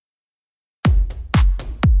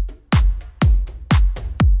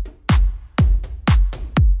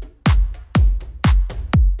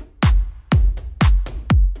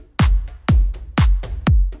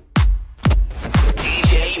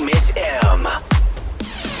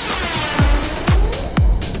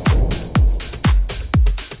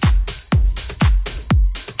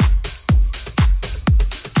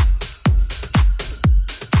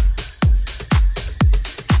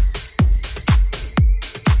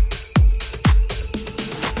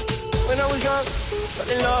Fell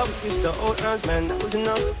in love, we kissed the old times, man, that was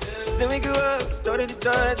enough. Then we grew up, started to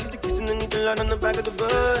touch, used to kiss underneath the light on the back of the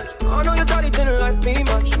bus. Oh no, your daddy didn't like me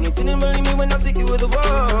much, and you didn't believe me when I took you with the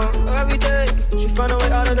wall. Every day, she found a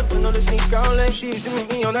way out of the window to sneak out late. She used to meet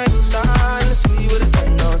me on that east side, in the city with the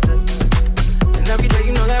sun on set. And every day,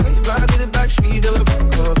 you know that we fly through the back streets of a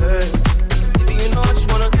Corvette. Baby, you know I just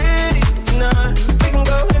wanna hit it tonight. We can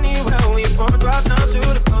go anywhere we want, drive down to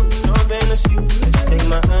the coast, jump in the sea. Take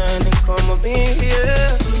my hand and come with me,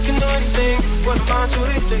 yeah. We can do anything, what a mind should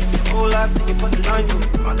it take? Whole life, think you put the line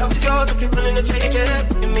through. My love is yours if you're willing to take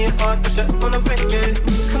it. Give me a heart, but I'm gonna break it.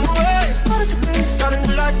 Come away, starting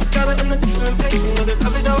the lights together in a different place. You know that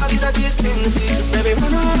love is how all these ideas came to be. So baby,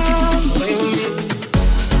 run away with me.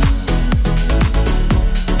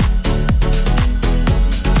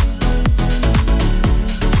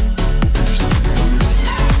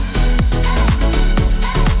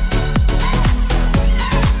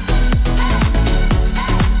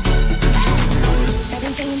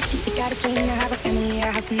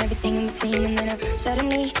 And everything in between, and then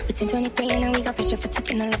suddenly we turn 23 and now we got pressure for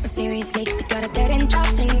taking our life more seriously. We got a dead end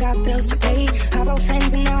jobs and got bills to pay. Have old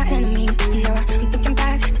friends and now our enemies. And now I'm thinking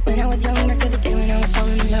back to when I was young, back to the day when I was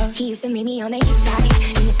falling in love. He used to meet me on the east side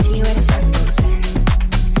in the city where the sun goes down.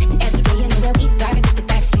 And every day you know that we ride through the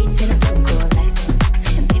back streets in a blue Corvette.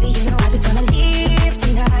 And baby, you know I just wanna live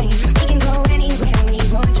tonight. We can go anywhere we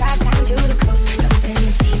want, drive down to the coast, jump in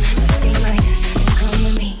the sea. Just take my hand and come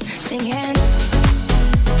with me, singing.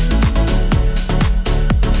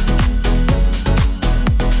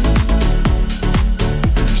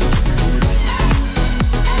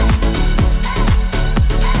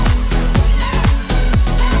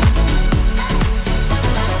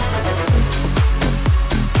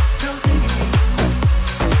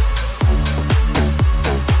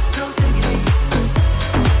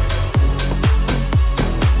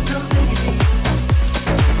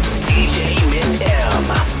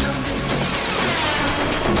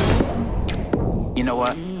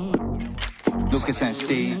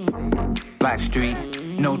 Blackstreet,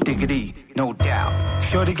 no diggity, no doubt.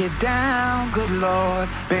 Sure to get down, good lord.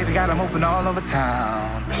 Baby got 'em open all over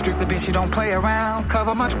town. Strictly bitch, you don't play around.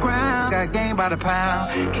 Cover much ground, got game by the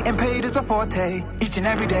pound. Getting paid is a forte, each and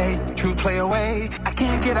every day. True play away, I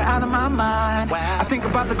can't get her out of my mind. I think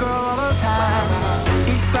about the girl all the time.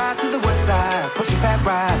 East side to the west side, pushing back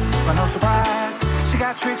rise, but no surprise. She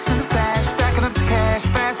got tricks in the stash, stacking up the cash,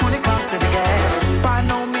 fast when it comes to the gas. By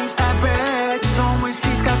no means average, she's on when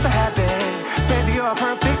she's got the habit. Baby, you're a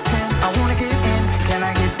perfect 10. I wanna get in. Can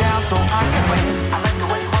I get down so I can win? I like the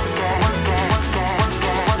way you work it, work it, work it, work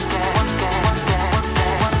it, work it, work it, work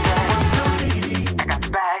it, work it, work it. I got to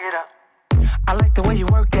bag it up. I like the way you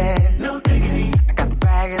work it. No diggity. I got to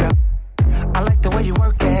bag it up. I like the way you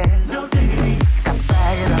work it. No diggity. I got to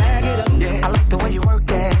bag it up. Bag it up. Yeah. I like the way you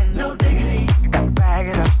work it. No diggity. I got to bag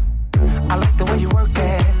it up. I like the way you work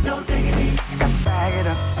it. No diggity. I got to bag it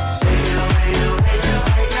up.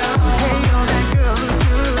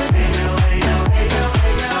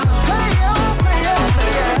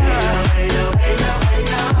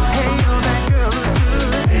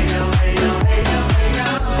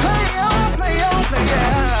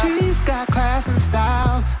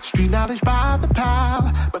 Knowledge by the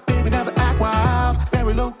pound, but baby never act wild.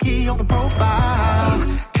 Very low key on the profile.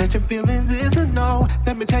 Catching feelings is a no.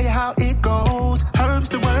 Let me tell you how it goes. Herbs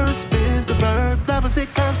the word, spins the verb. Levels it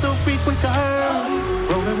curves so frequent to her.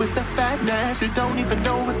 Rolling with the fatness, you don't even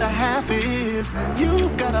know what the half is.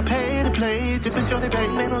 You've gotta pay to play just to show the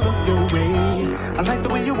bank man look your way. I like the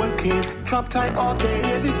way you work it, drop tight all day,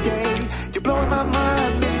 every day. You're blowing my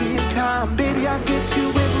mind, baby. In time, baby, I get you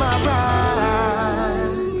in my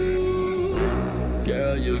ride.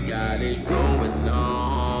 Girl, you got it going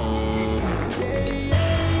on.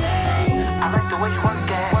 I like the way you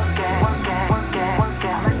work it, work it, work it, work it, work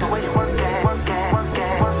it. I like the way you work it, work it, work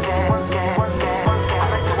it, work it, work it, work it, work it. I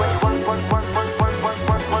like the way you work, work, work, work, work, work,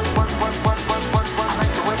 work, work, work, work, work, work, work. I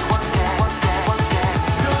like the way you work it, work it, work it.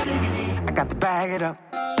 No diggity. I got to bag it up.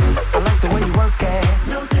 I like the way you work it.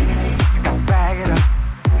 No diggity. I got to bag it up.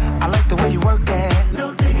 I like the way you work it. No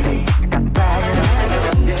diggity. I got to bag it up.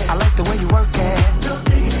 I like the way you work it.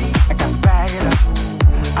 I got to bag it up.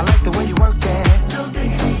 I like the way you work it.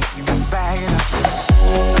 I got to bag it up.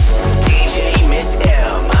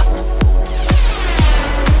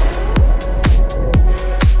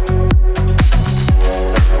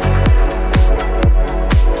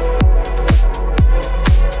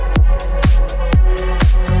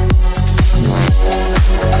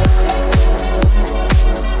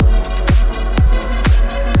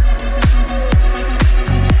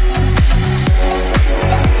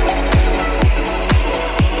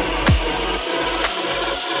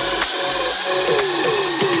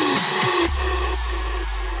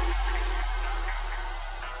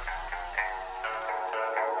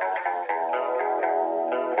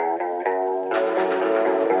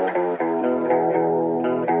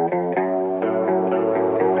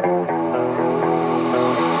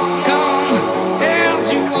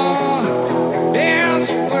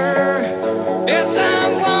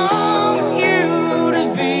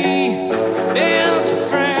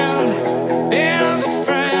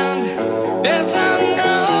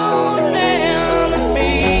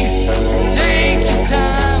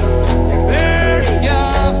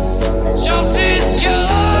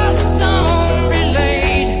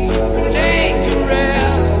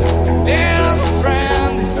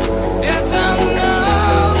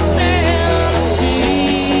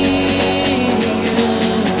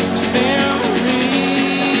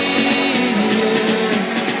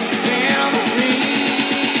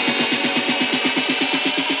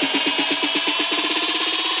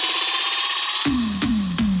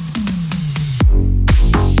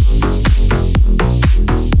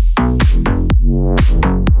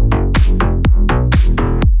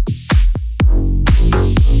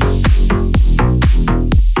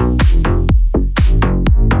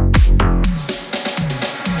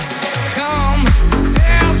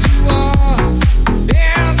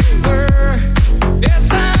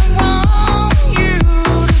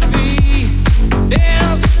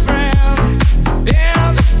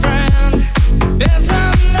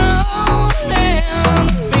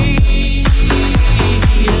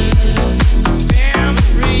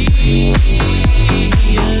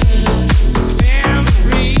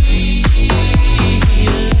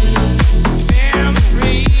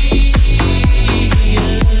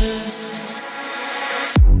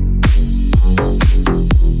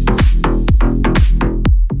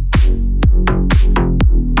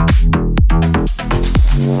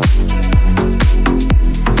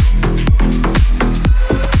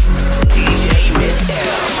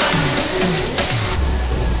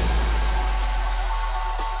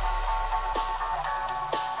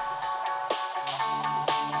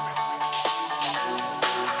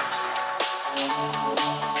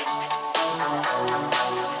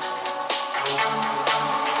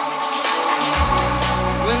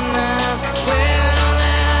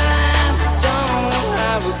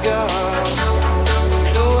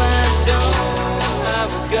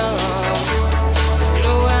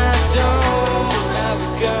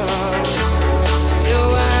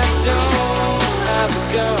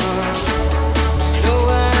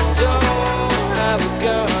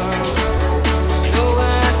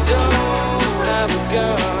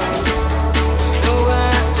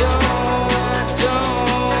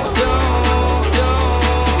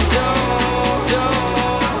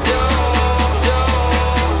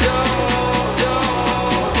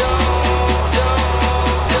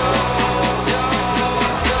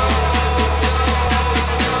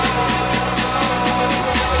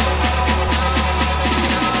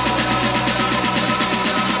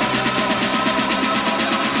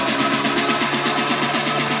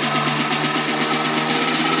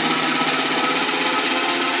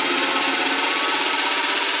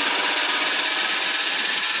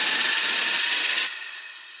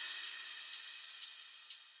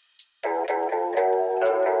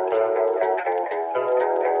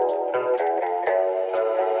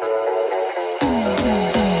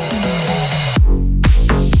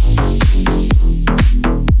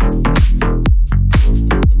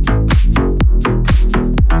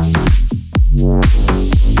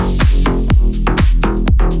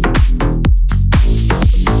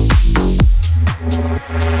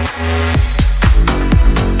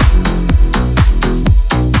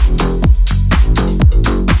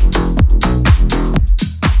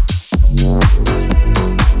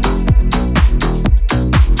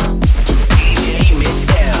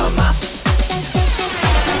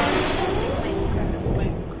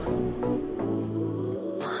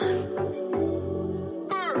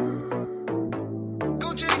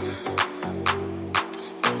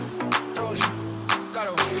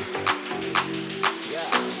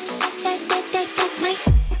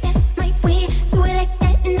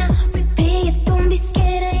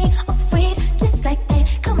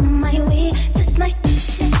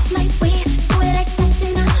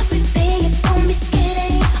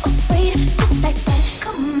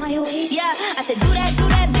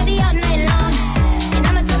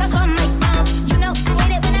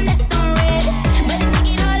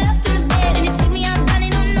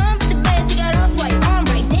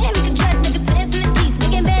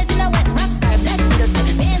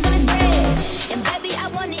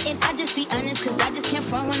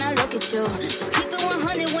 sure. Just keep it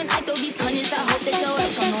 100 when I throw these hundreds. I hope that you're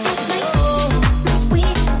up on the wall.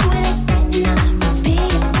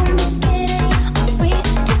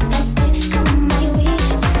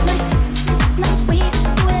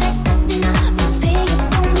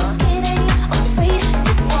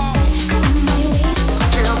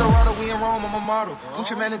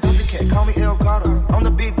 Gucci man and Doja Cat, call me El Gato. I'm the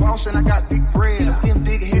big boss and I got big bread. I'm being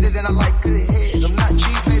big-headed and I like good head. I'm not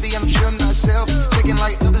cheap, baby, I'm sure I'm not self. Shaking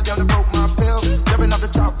like Elvis down that broke my belt. Jumping off the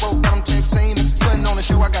top rope, got them tag teaming. Putting on the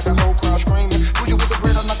show, I got the whole crowd screaming. Gucci with the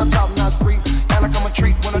bread, I'm not the top, not free. Act like I'm a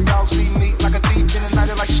treat when a dog see me. Like a thief in the night,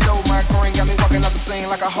 like she stole my coin. Got me walking out the scene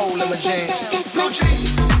like a hole in my jeans.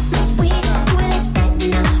 Gucci.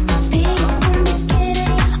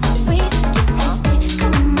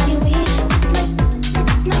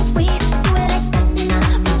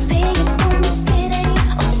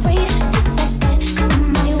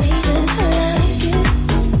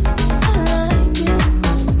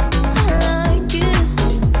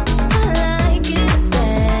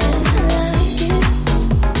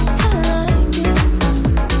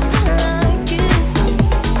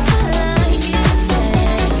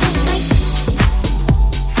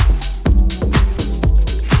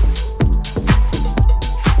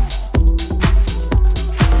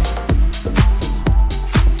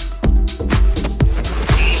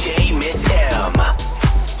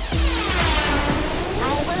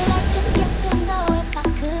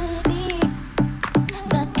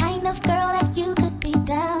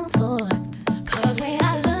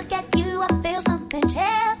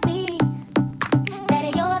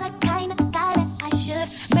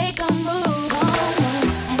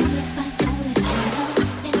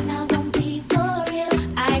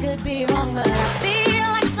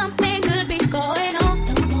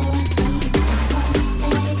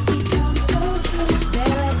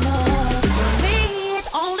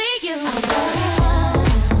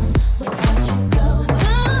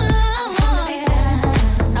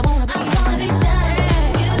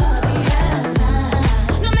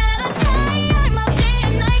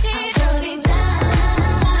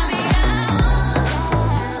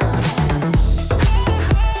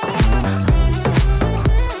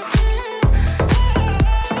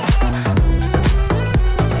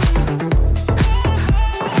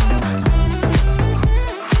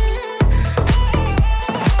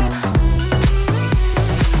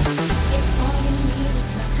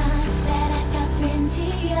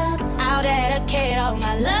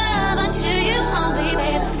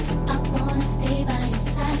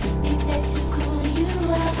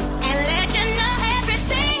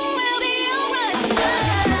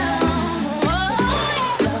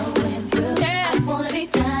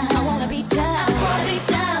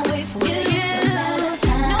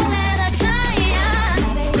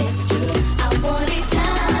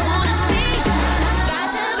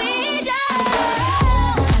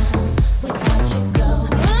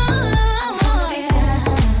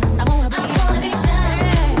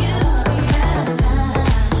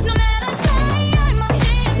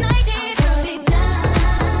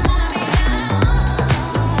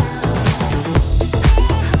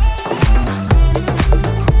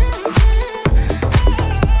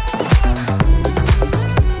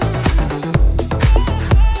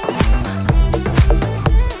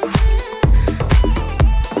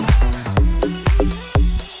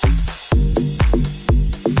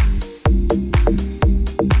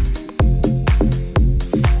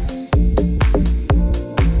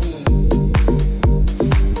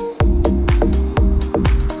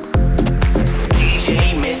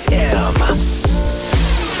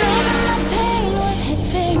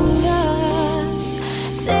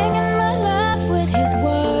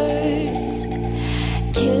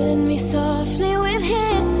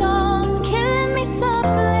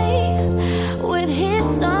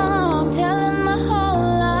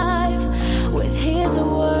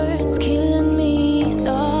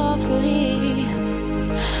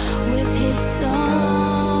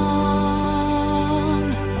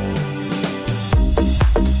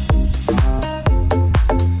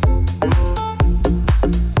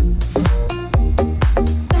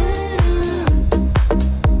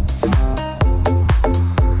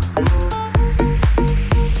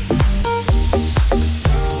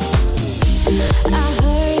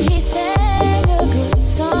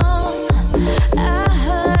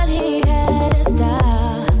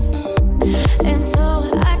 And so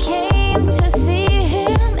I came to see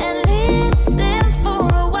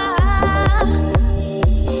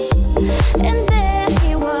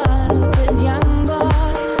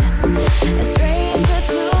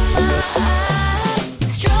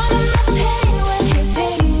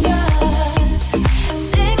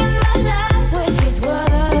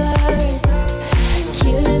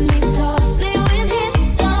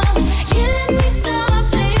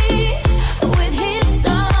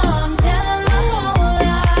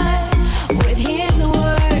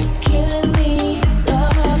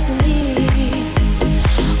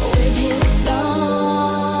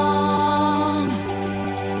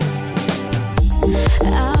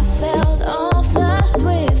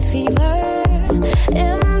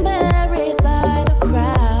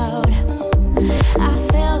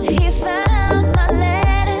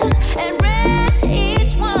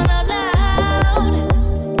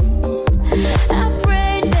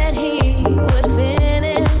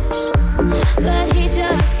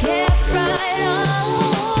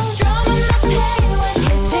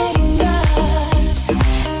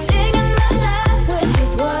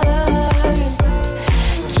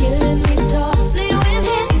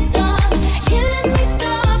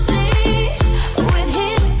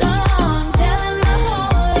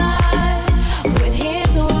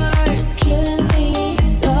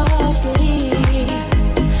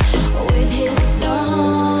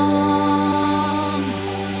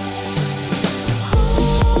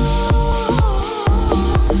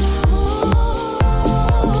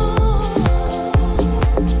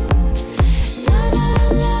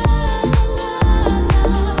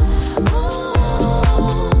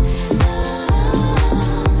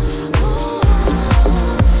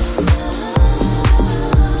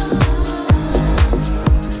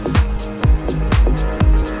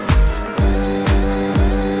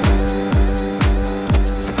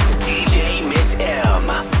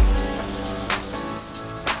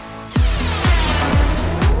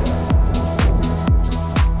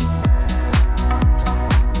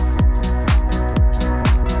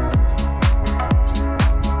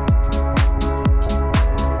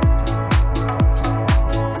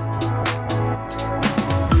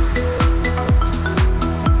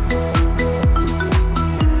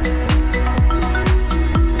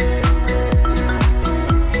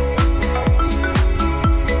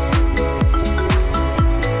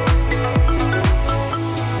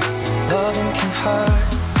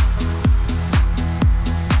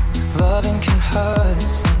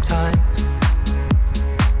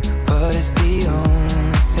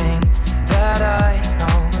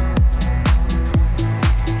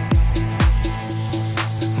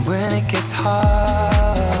gets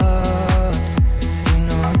hard. You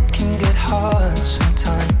know it can get hard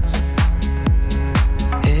sometimes.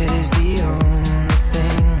 It is the only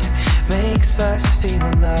thing that makes us feel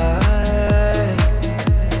alive.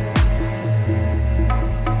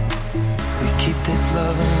 We keep this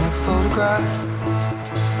love in a photograph.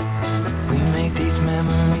 We make these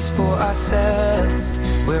memories for ourselves,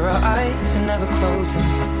 where our eyes are never closing,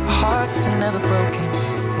 our hearts are never broken,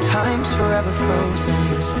 time's forever frozen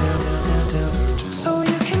still. So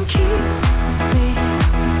you can keep me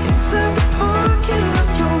inside the pocket of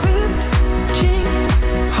your ripped jeans,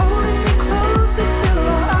 holding me closer till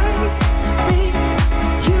our eyes meet.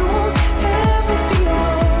 You won't ever be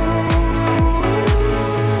alone.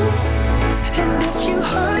 And if you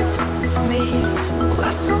hurt me, well,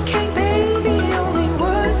 that's okay, baby. Only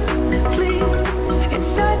words bleed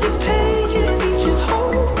inside these pages. You just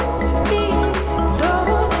hold me, and I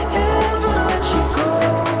won't ever let you go.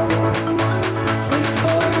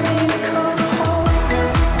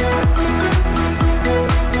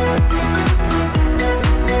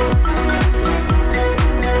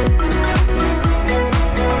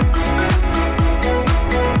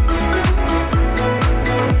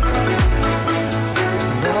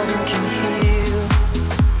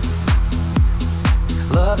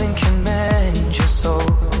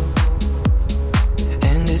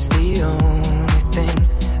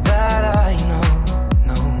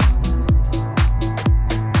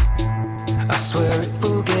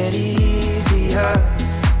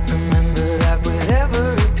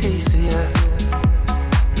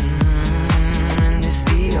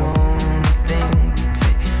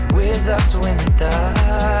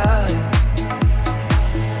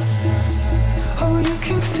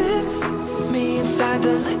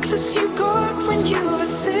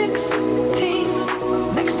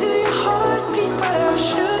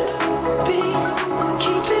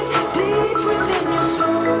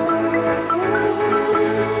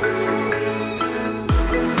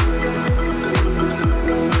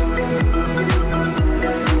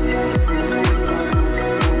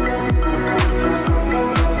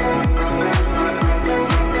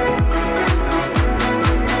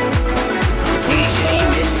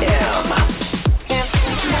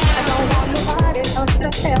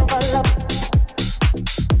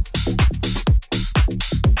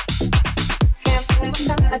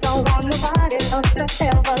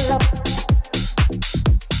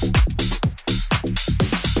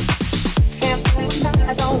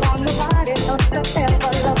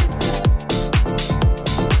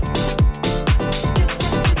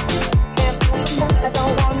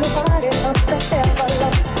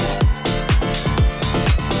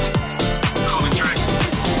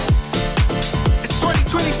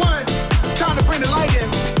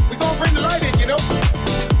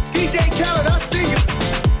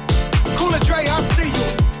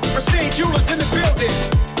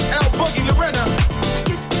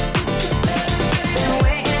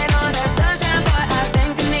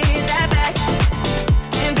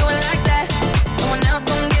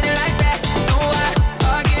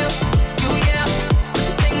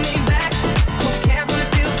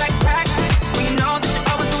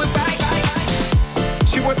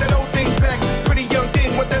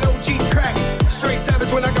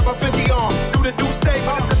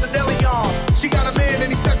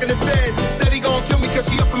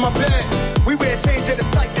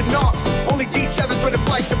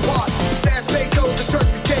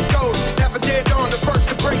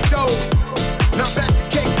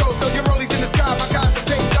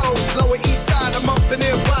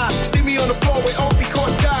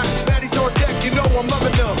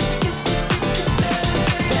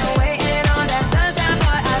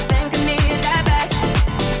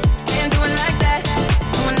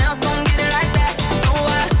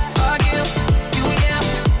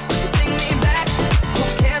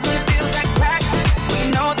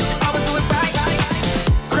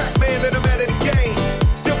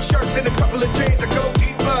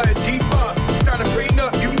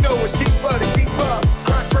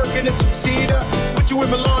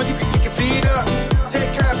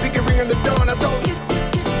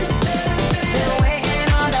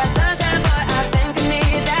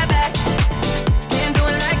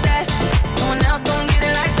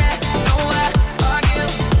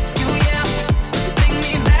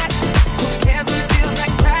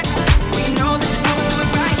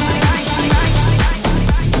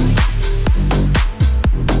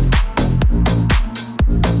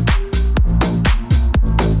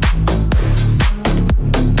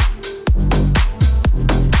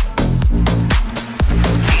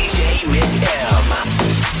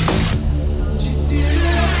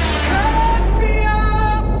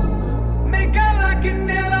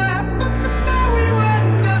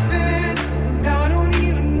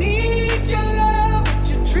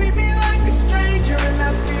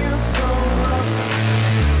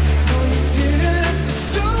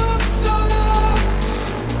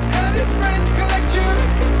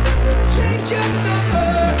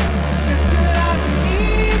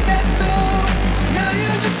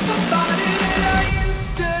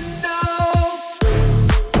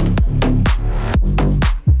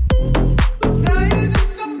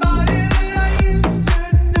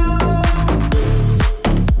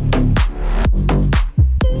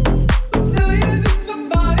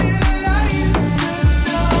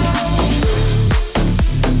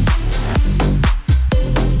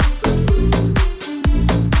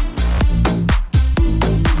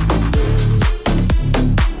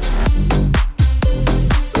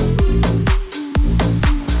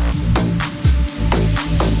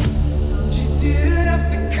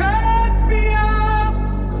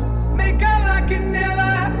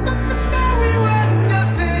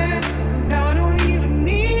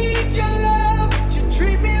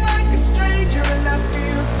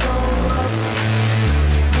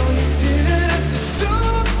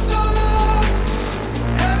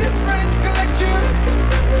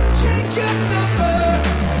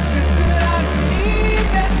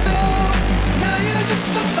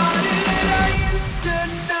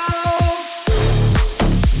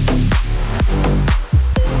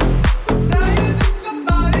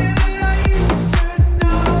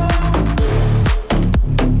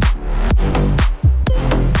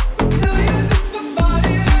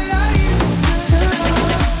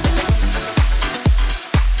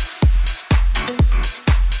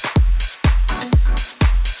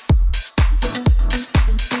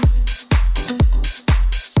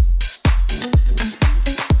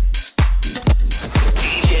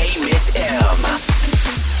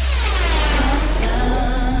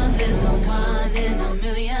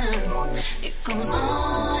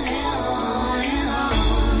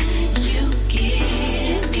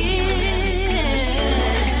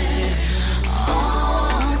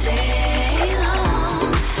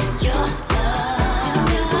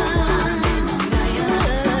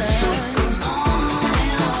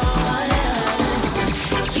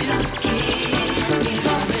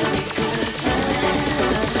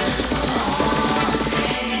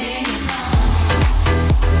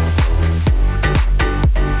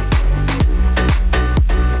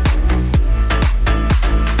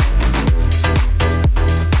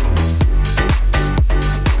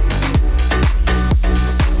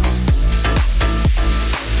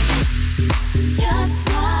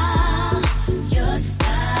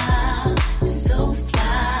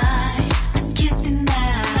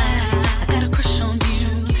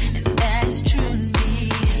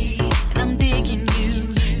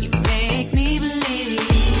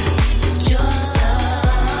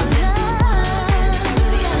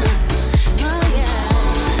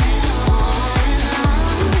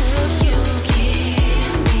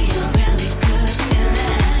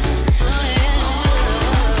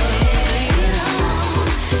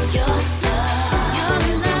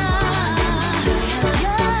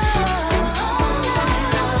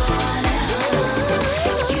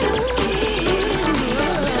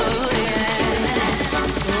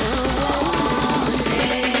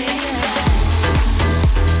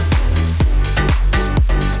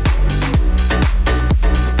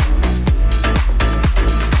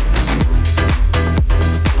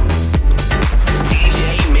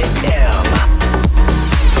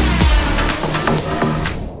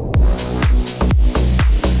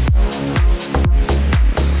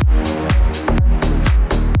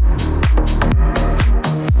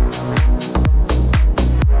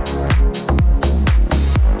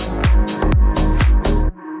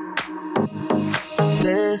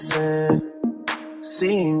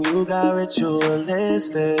 Seeing you got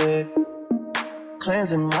ritualistic,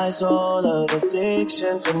 cleansing my soul of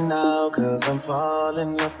addiction for now, 'cause I'm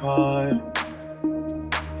falling apart.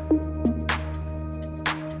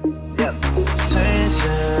 Yep,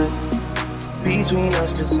 tension between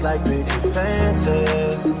us just like picket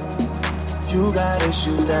fences. You got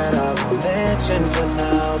issues that I won't mention for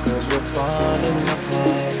now, 'cause we're falling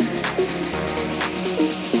apart.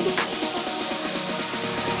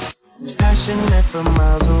 Passionate from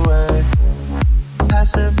miles away,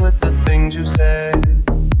 passive with the things you say,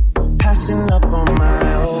 passing up on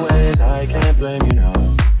my old ways. I can't blame you, no.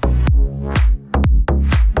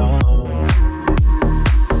 No.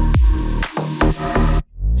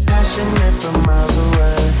 Passionate from miles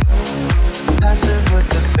away, passive with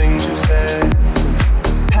the things you say,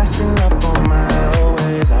 passing up on my old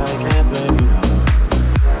ways. I can't blame you, no.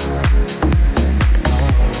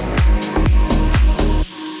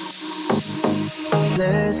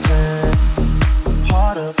 Listen,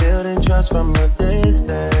 hard of building trust from a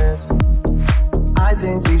distance. I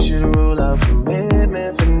think we should rule out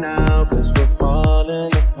commitment for now, 'cause we're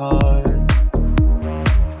falling apart.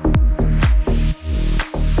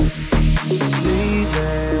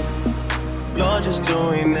 Leaving, you're just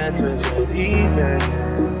doing that to get even.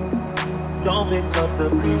 Don't pick up the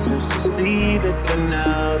pieces, just leave it for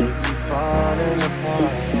now. They keep falling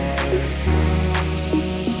apart.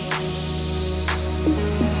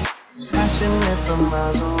 Passionate from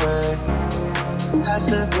miles away,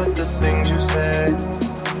 passive with the things you say,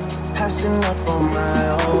 passing up on my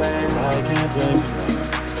old ways. I can't blame you.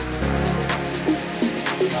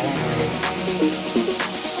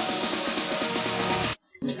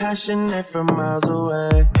 Passionate from miles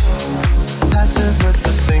away, passive with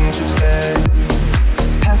the things you say,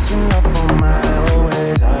 passing up on my old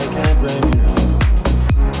ways. I can't blame you.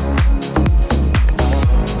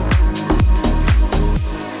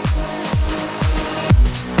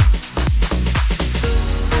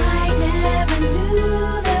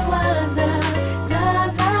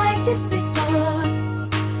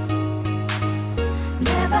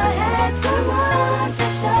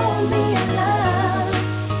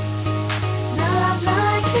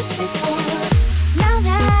 Now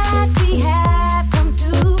that we have come to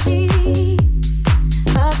be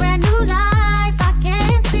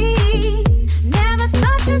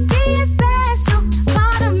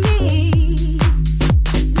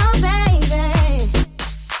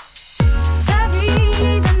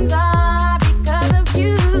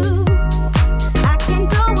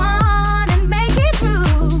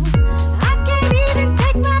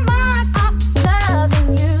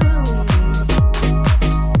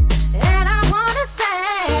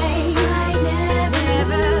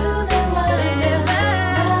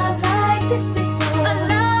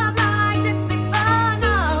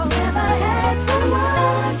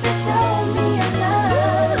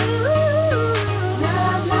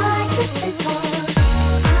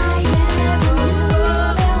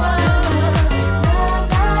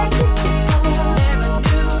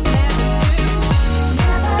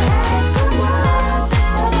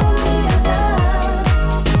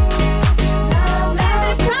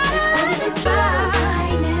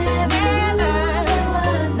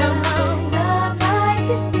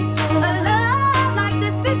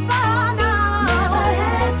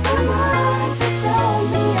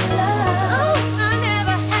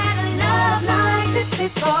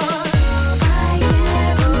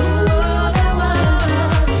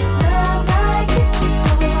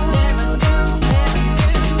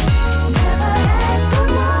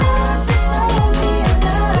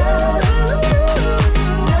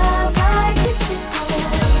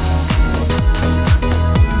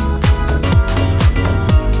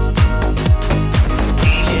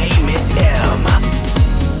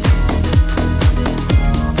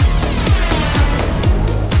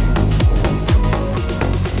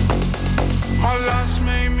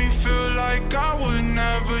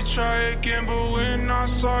I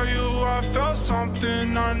saw you, I felt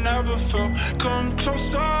something I never felt. Come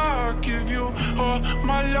closer, I'll give you all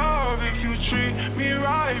my love. If you treat me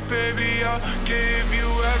right, baby, I'll give you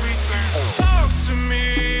everything. Talk to me,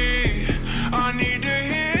 I need to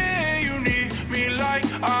hear you need me like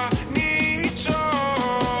I need you.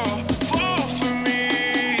 Fall for me,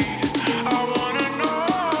 I wanna know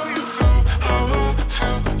you feel how I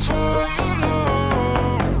feel for you,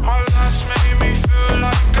 Lord. Our last made me feel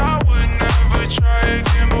like I would never try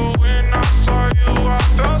again, but when I saw you, I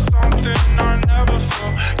felt something I never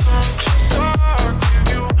felt. Come closer, I'll give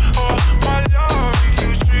you all my love. If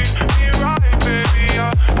you treat me right, baby,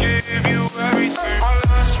 I'll give you everything.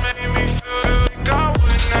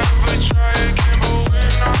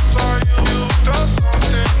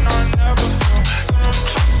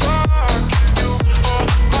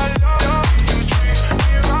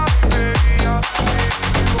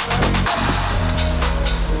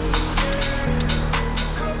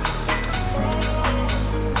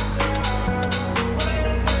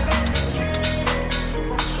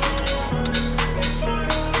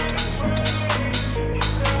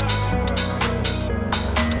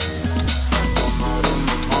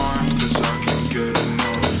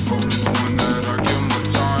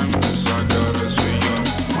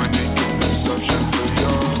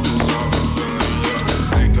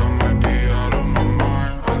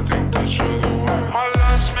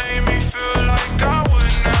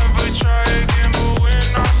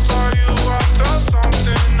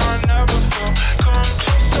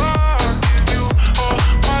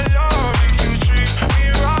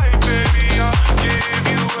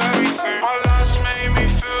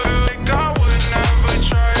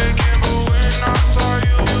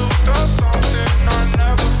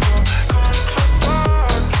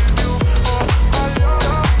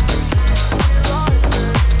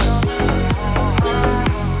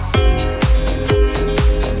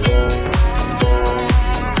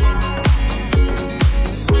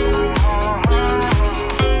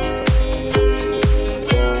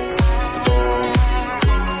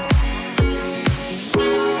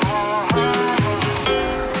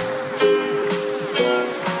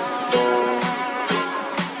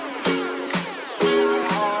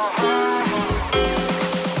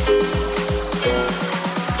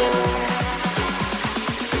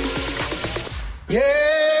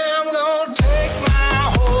 Yeah, I'm gonna take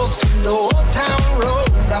my horse to the old town road.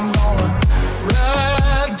 I'm gonna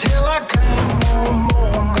ride till I can't no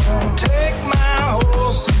more. I'm gonna take my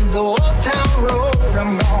horse to the old town road.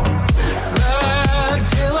 I'm gonna ride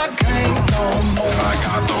till I can't no more. I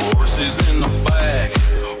got the horses in the back,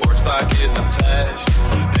 horse stock is attached.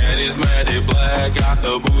 That is matted black, got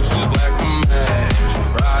the bushes black to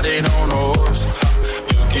match. Riding on a horse,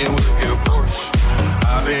 you can whip your Porsche.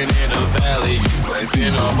 I've been in the valley, you ain't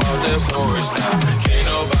been above the forest. Now can't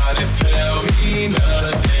nobody tell me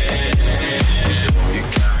nothing. You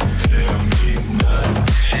can't tell me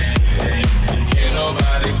nothing. Can't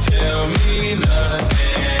nobody tell me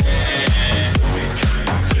nothing. You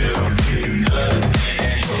can't tell me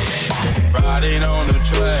nothing. Riding on the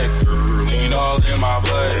tractor, lean all in my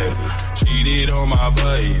blood. Cheated on my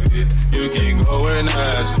baby, you can go and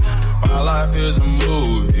ask. My life is a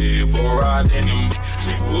movie, boy, riding in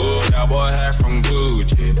wood. Cowboy hat from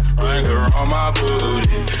Gucci, Wrangler on my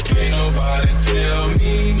booty. Can't nobody tell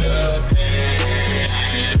me nothing.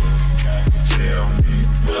 Can't tell me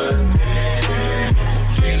nothing.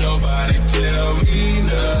 Can't nobody tell me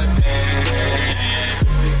nothing.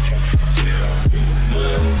 Can't tell me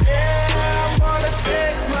nothing. Yeah, I'm gonna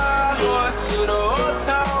take my horse to the old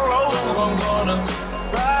town road. I'm gonna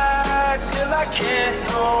ride till I can't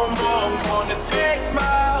no more. I'm gonna take my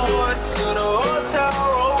horse to the old town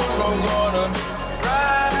road. I'm gonna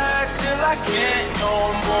ride till I can't no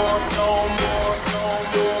more, no more, no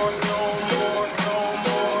more, no more, no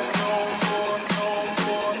more, no more, no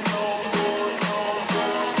more, no more,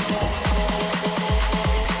 no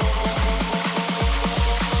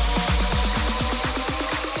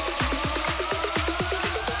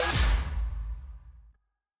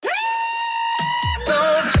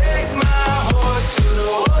Don't take my horse to the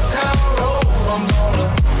old town road. I'm gonna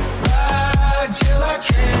ride till I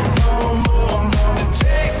can't no more. I'm gonna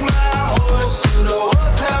take my horse to the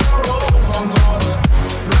old town road. I'm gonna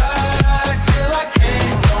ride till I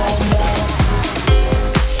can't no more.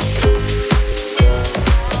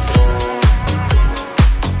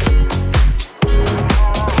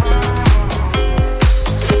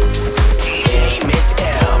 DJ Miss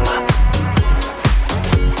M.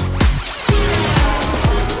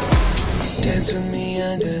 Dance with me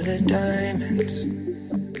under the diamonds.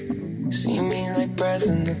 See me like breath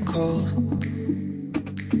in the cold.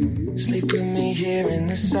 Sleep with me here in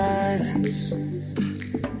the silence.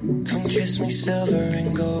 Come kiss me silver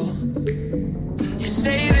and gold. You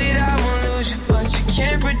say that I won't lose you, but you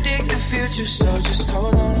can't predict the future. So just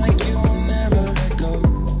hold on like you will never let go.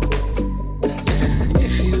 Yeah,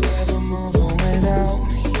 if you ever move on without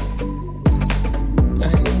me,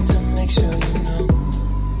 I need to make sure you know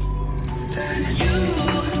that you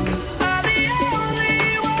are the only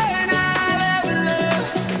one I'll ever love.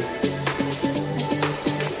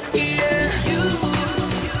 Yeah, you.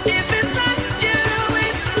 If it's not you,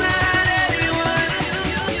 it's not anyone.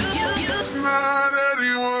 It's not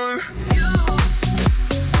anyone.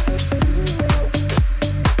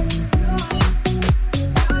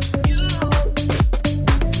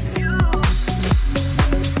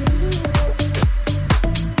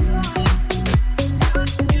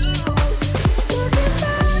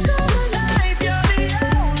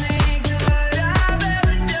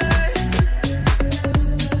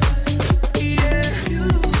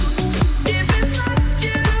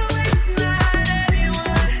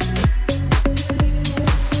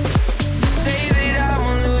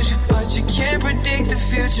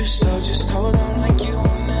 So just hold on like you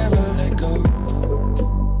will never let go.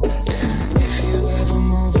 Yeah, if you ever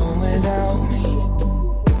move on without me,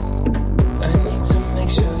 I need to make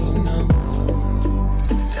sure you know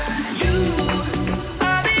that you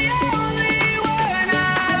are the only one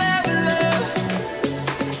I'll ever love.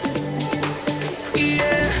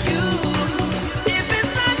 Yeah, you. If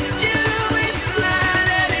it's not you, it's not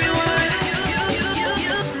anyone.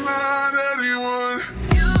 It's not anyone.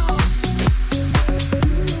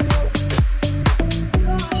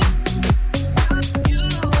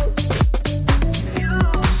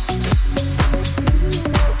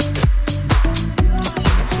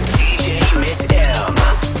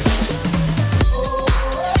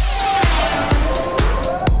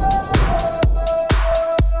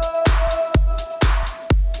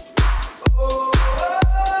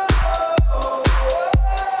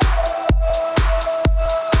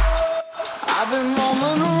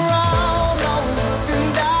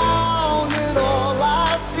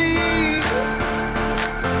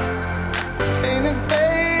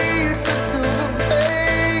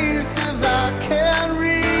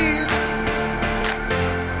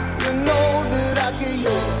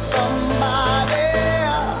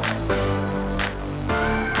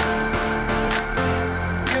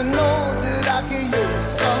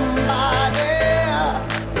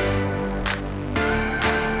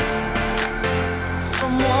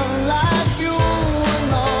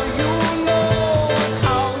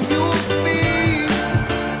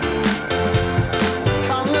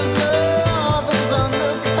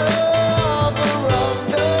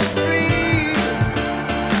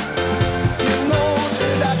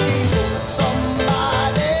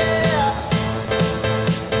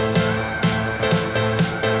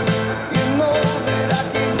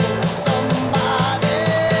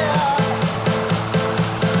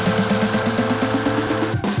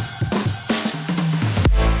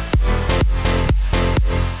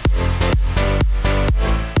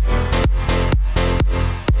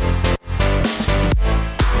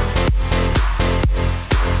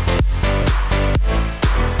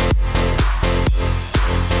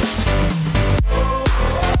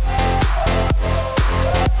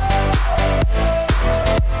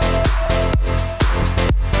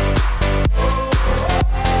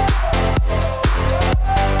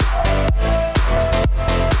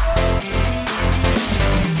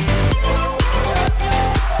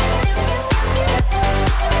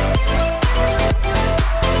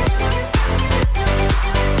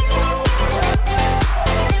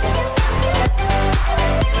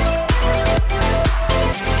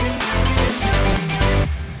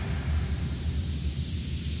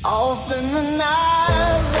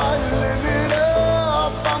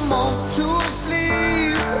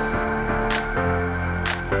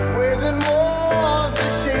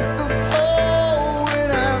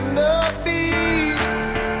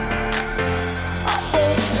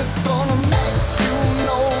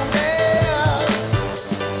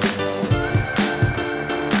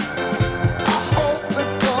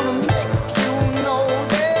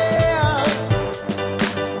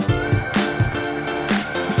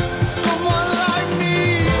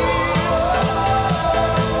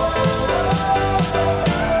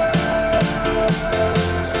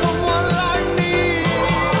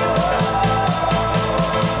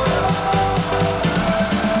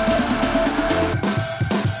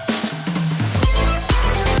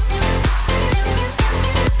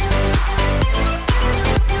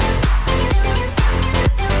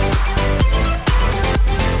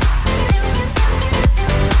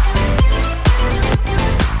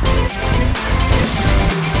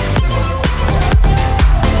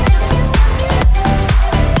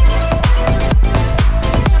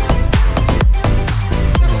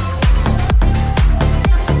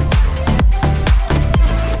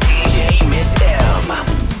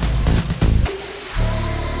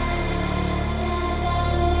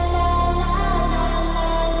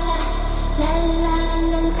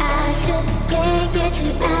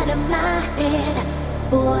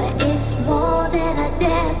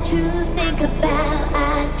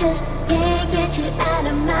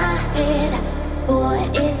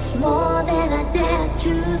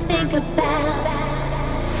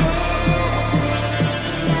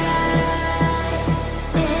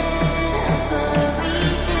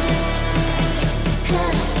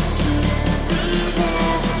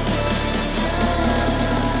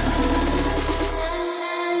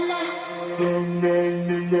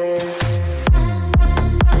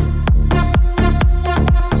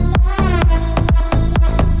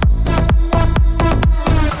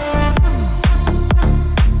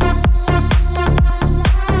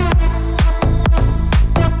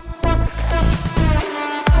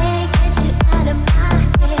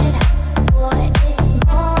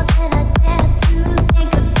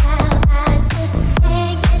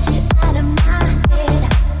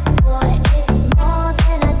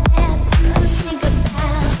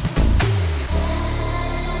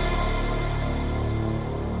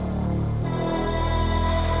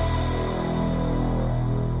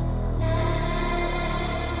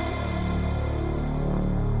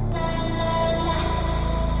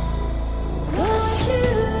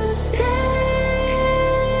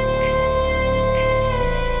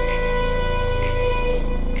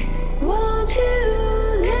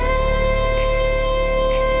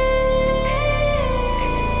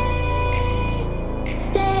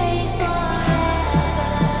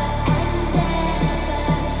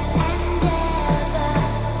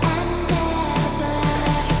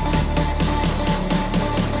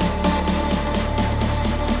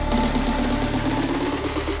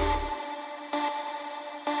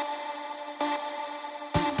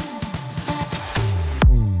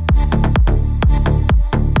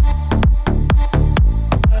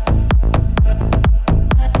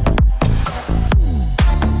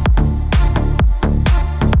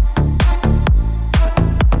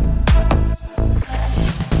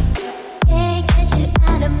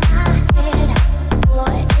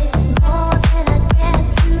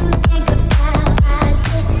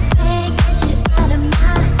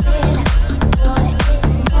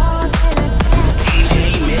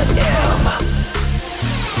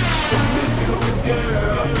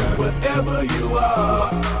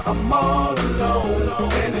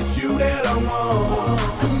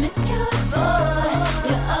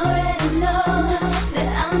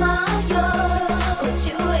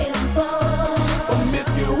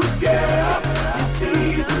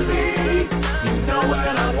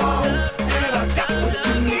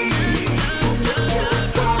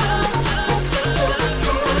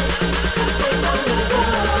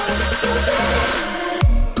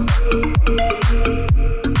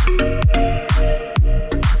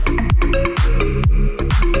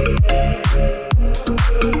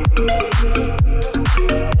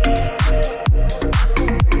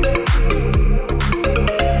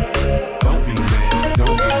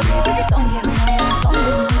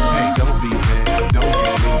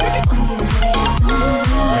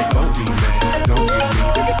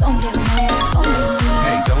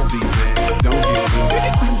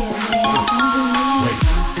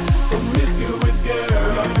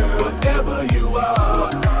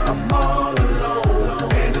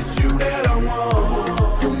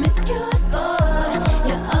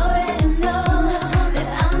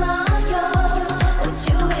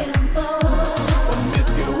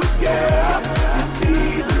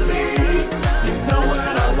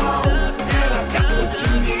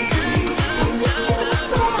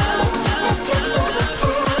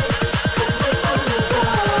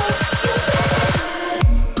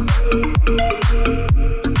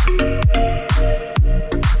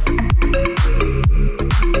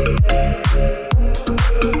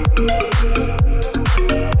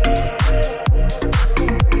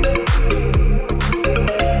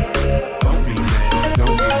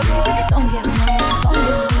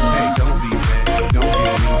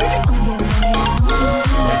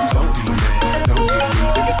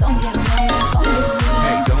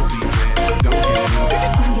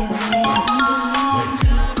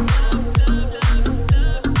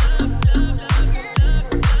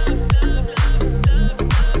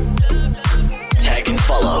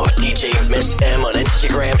 DJ Miss M on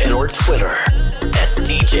Instagram and or Twitter at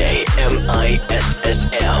DJ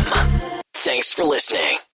MISSM. Thanks for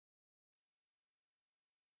listening.